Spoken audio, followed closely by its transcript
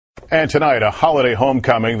And tonight, a holiday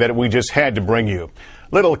homecoming that we just had to bring you.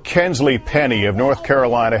 Little Kensley Penny of North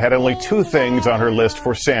Carolina had only two things on her list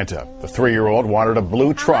for Santa. The 3-year-old wanted a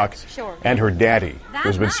blue truck and her daddy,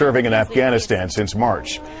 who's been serving in Afghanistan since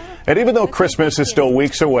March. And even though Christmas is still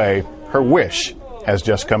weeks away, her wish has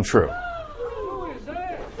just come true.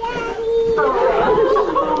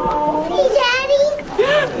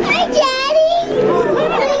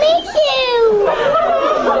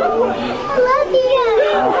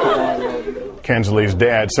 Kensley's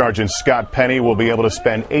dad, Sergeant Scott Penny, will be able to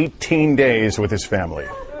spend 18 days with his family.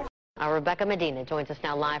 Our Rebecca Medina joins us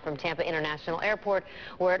now live from Tampa International Airport,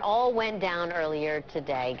 where it all went down earlier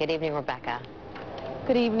today. Good evening, Rebecca.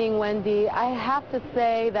 Good evening, Wendy. I have to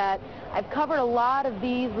say that I've covered a lot of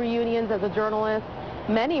these reunions as a journalist,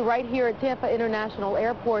 many right here at Tampa International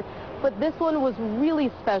Airport, but this one was really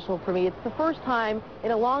special for me. It's the first time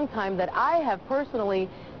in a long time that I have personally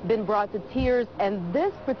been brought to tears, and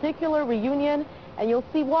this particular reunion, and you'll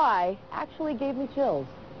see why, actually gave me chills.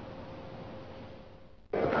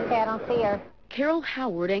 Okay, I don't see her. Carol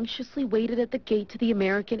Howard anxiously waited at the gate to the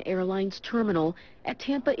American Airlines terminal at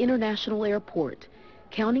Tampa International Airport,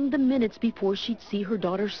 counting the minutes before she'd see her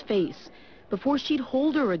daughter's face, before she'd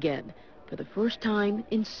hold her again for the first time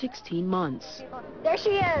in 16 months. There she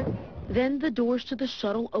is. Then the doors to the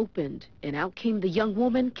shuttle opened, and out came the young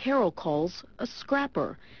woman Carol calls a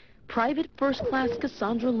scrapper, Private First Class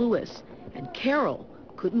Cassandra Lewis, and Carol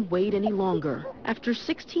couldn't wait any longer. After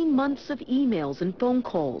 16 months of emails and phone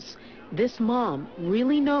calls, this mom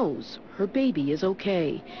really knows her baby is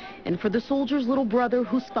okay. And for the soldier's little brother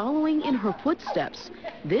who's following in her footsteps,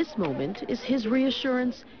 this moment is his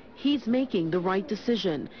reassurance he's making the right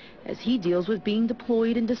decision as he deals with being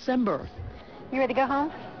deployed in December. You ready to go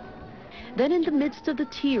home? Then in the midst of the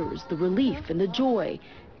tears, the relief, and the joy,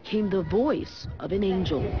 came the voice of an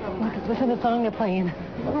angel. Listen to the song they're playing.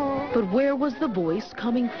 But where was the voice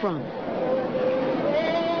coming from?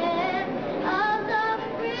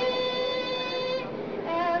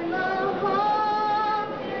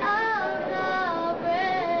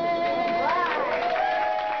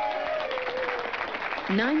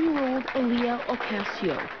 Nine-year-old Aliyah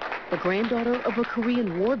Ocasio, the granddaughter of a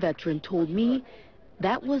Korean War veteran, told me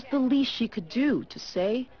that was the least she could do to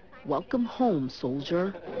say, "Welcome home,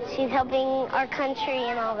 soldier." She's helping our country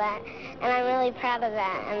and all that, and I'm really proud of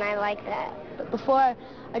that, and I like that. Before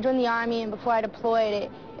I joined the Army and before I deployed,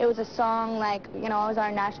 it was a song like, you know, it was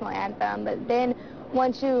our national anthem. But then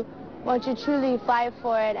once you truly fight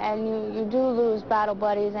for it and you do lose battle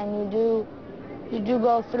buddies and you do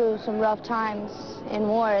go through some rough times in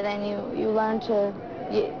war, then you learn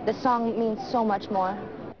the song means so much more.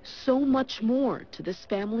 So much more to this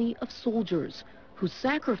family of soldiers whose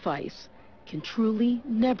sacrifice can truly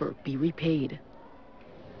never be repaid.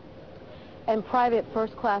 And Private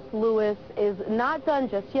First Class Lewis is not done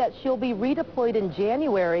just yet. She'll be redeployed in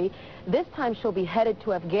January. This time she'll be headed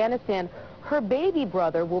to Afghanistan. Her baby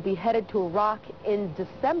brother will be headed to Iraq in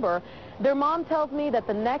December. Their mom tells me that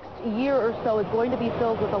the next year or so is going to be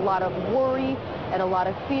filled with a lot of worry and a lot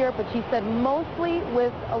of fear, but she said mostly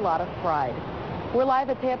with a lot of pride. We're live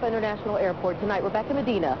at Tampa International Airport tonight. Rebecca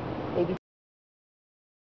Medina, ABC.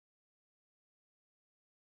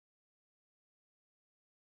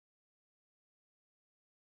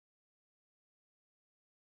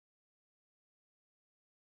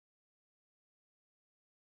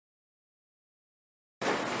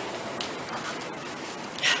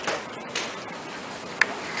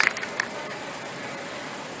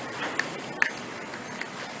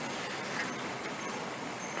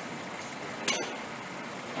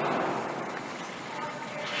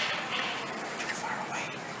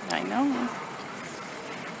 I know.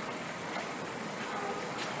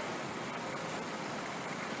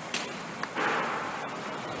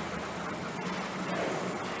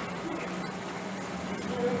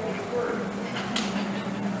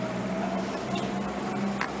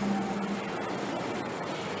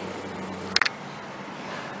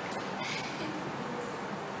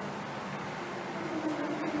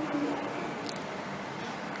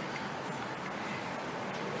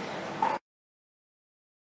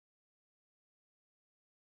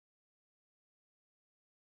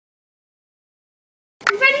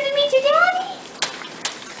 You ready to meet your daddy?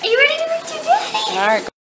 Are you ready to meet your daddy? All right.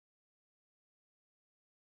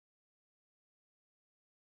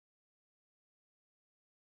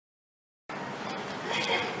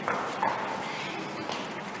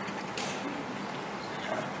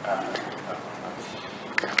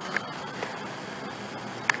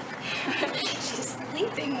 She's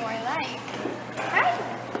sleeping more like. Right?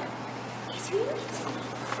 Guess who you get to meet?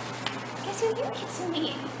 Guess who you get to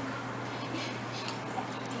meet?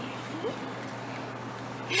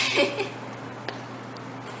 There.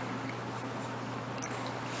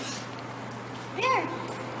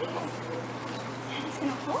 Daddy's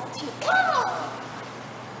gonna hold you. Whoa!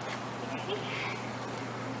 You ready?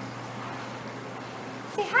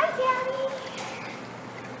 Say hi, Daddy.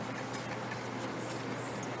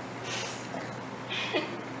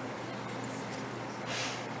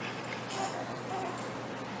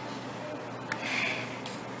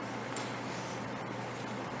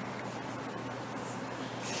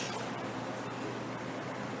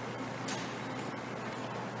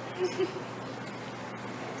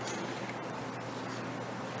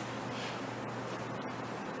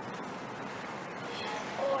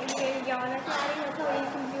 Oh, you're gonna yawn at Daddy? That's all you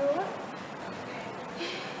can do?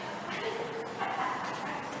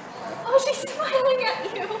 Oh, she's smiling at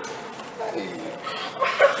you.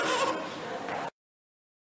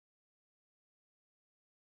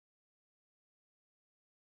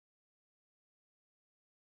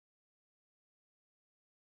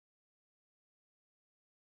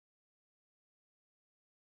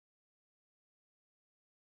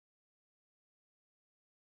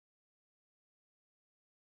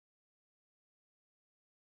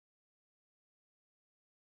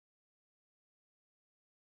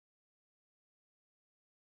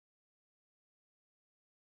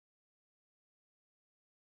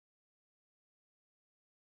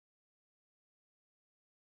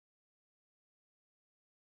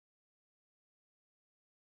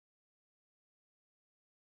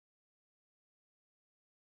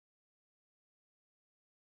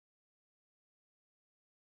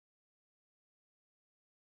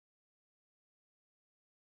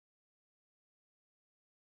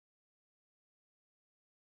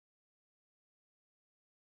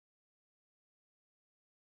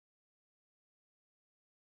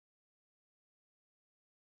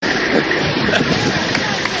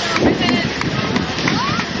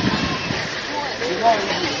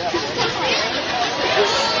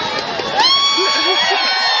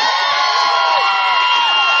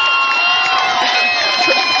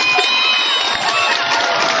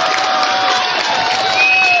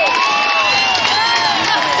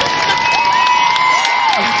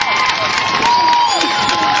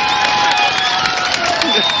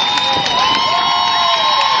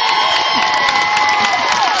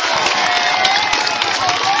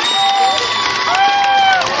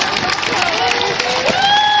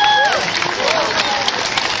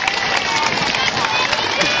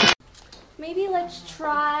 Maybe let's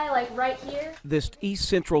try like right here. This East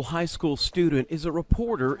Central High School student is a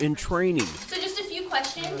reporter in training. So just a few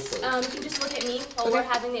questions. You can just look at me while we're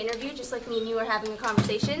having the interview, just like me and you are having a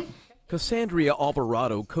conversation. Cassandra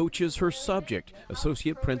Alvarado coaches her subject,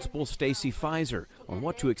 Associate Principal Stacy Pfizer, on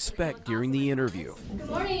what to expect during the interview. Good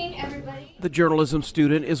morning, everybody. The journalism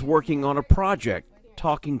student is working on a project,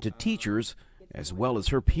 talking to teachers as well as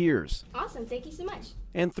her peers. Awesome, thank you so much.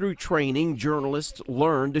 And through training, journalists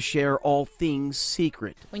learn to share all things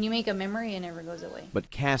secret. When you make a memory, it never goes away.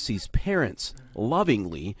 But Cassie's parents,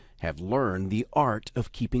 lovingly, have learned the art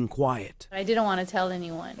of keeping quiet. I didn't want to tell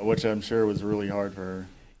anyone. Which I'm sure was really hard for her.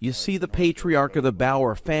 You see, the patriarch of the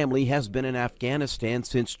Bauer family has been in Afghanistan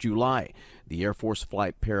since July. The Air Force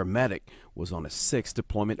flight paramedic was on a 6th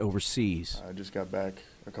deployment overseas. I just got back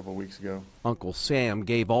a couple weeks ago. Uncle Sam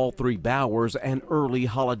gave all three Bauers an early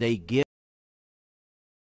holiday gift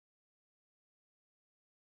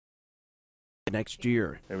next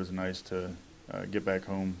year. It was nice to get back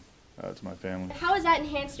home to my family. How has that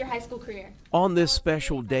enhanced your high school career? On this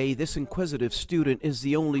special day, this inquisitive student is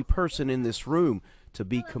the only person in this room to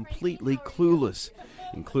be completely clueless,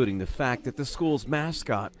 including the fact that the school's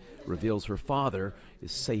mascot reveals her father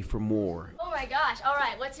is safe from war. Oh my gosh, all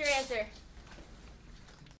right, what's your answer?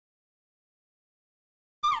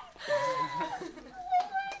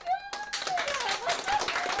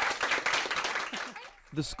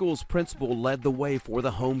 The school's principal led the way for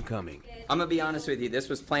the homecoming. I'm going to be honest with you, this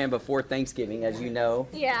was planned before Thanksgiving, as you know.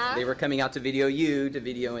 Yeah. They were coming out to video you, to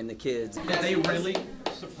videoing the kids. Did they really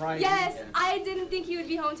surprise you? Yes, I didn't think he would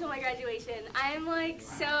be home till my graduation. I'm like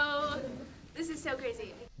this is so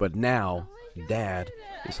crazy. But now, Dad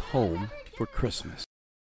is home for Christmas.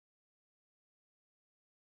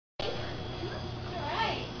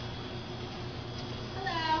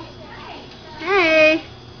 Hey.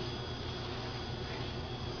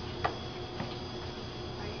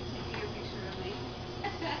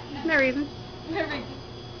 No reason.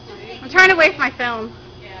 I'm trying to waste my film.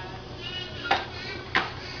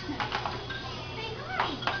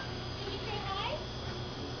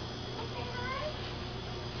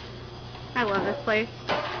 I love this place.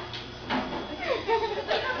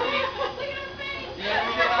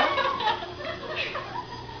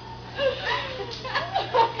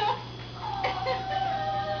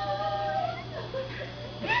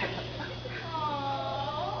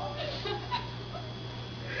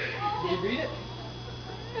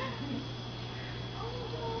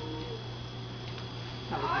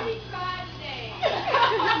 already tried today.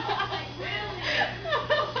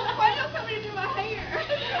 Why don't somebody do my hair?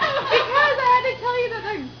 Because I had to tell you that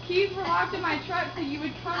the keys were locked in my truck so you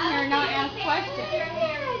would come here and not ask questions. Your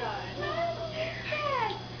hair done.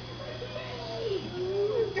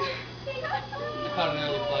 How an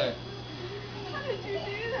early flight. How did you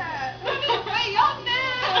do that? Wait, y'all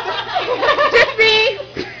knew! Just me!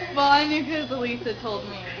 Well, I knew because Elisa told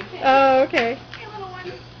me. Oh, okay. Hey, little one.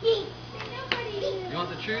 You want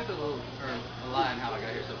the truth or a lie on how I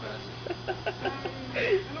got here so fast?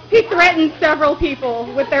 He threatened several people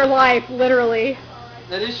with their life, literally.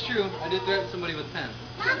 That is true. I did threaten somebody with a pen.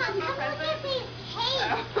 Mama, come look at me.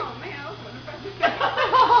 Hey. Oh, man, I was wondering if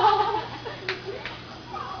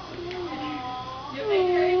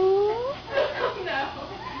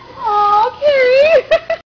Aw, Carrie.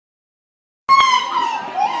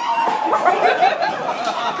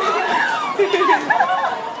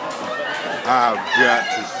 I've got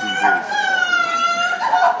to see this.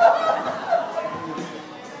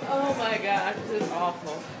 Oh my gosh, this is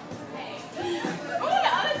awful. Oh, the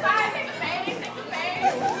other side. Take the face. Take the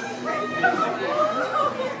face.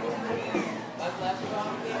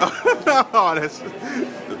 Oh, that's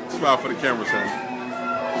smile for the camera, son.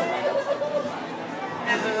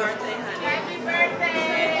 Happy birthday, honey. Happy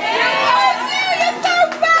birthday. You're so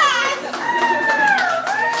bad!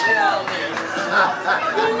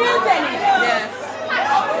 You knew that. Yes.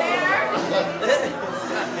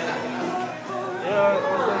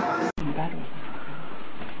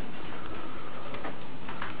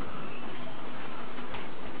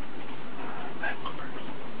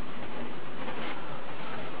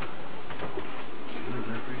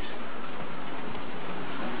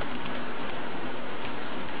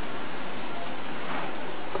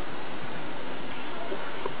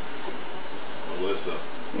 Melissa.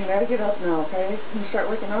 You gotta get up now, okay? Can you start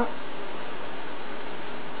waking up?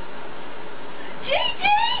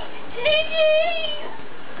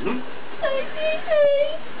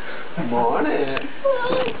 Morning.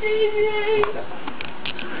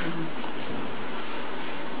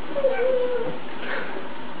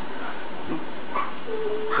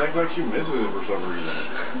 Act like she misses it for some reason.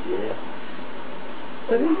 Yeah.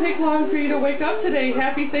 It didn't take long for you to wake up today.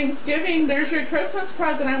 Happy Thanksgiving. There's your Christmas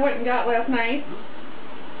present I went and got last night.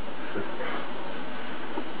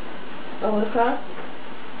 Alyssa?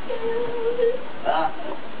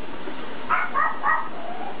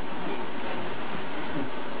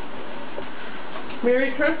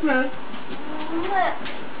 Merry Christmas.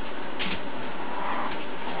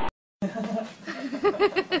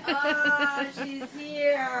 Oh, she's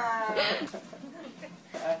here.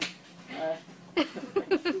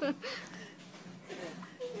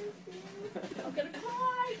 I'm gonna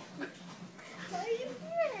cry. Why are you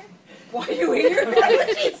here? Why are you here? That's what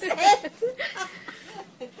she said.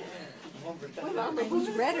 Who's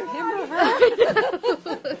redder, him or her?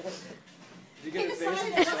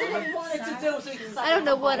 I don't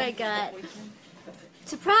know what I got.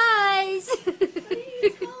 Surprise!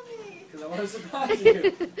 Because I want to surprise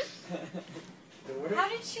you. How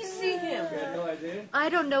did she see him? You had no idea? I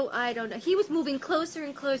don't know. He was moving closer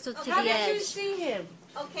and closer to the edge. How did you see him?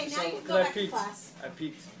 Okay, now So, you go I back to peeked. class. I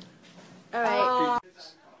peeked. All right.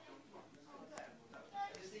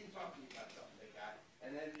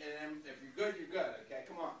 And then if you're good, you're good. Okay,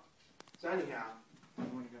 come on. So anyhow,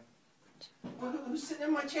 well, who's sitting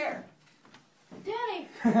in my chair? Daddy.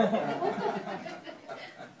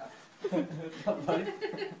 What's up, buddy?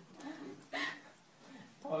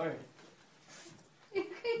 All right.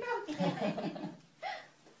 Okay.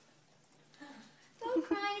 Don't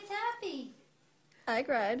cry. It's happy. I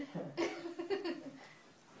cried.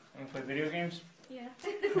 Want to play video games? Yeah.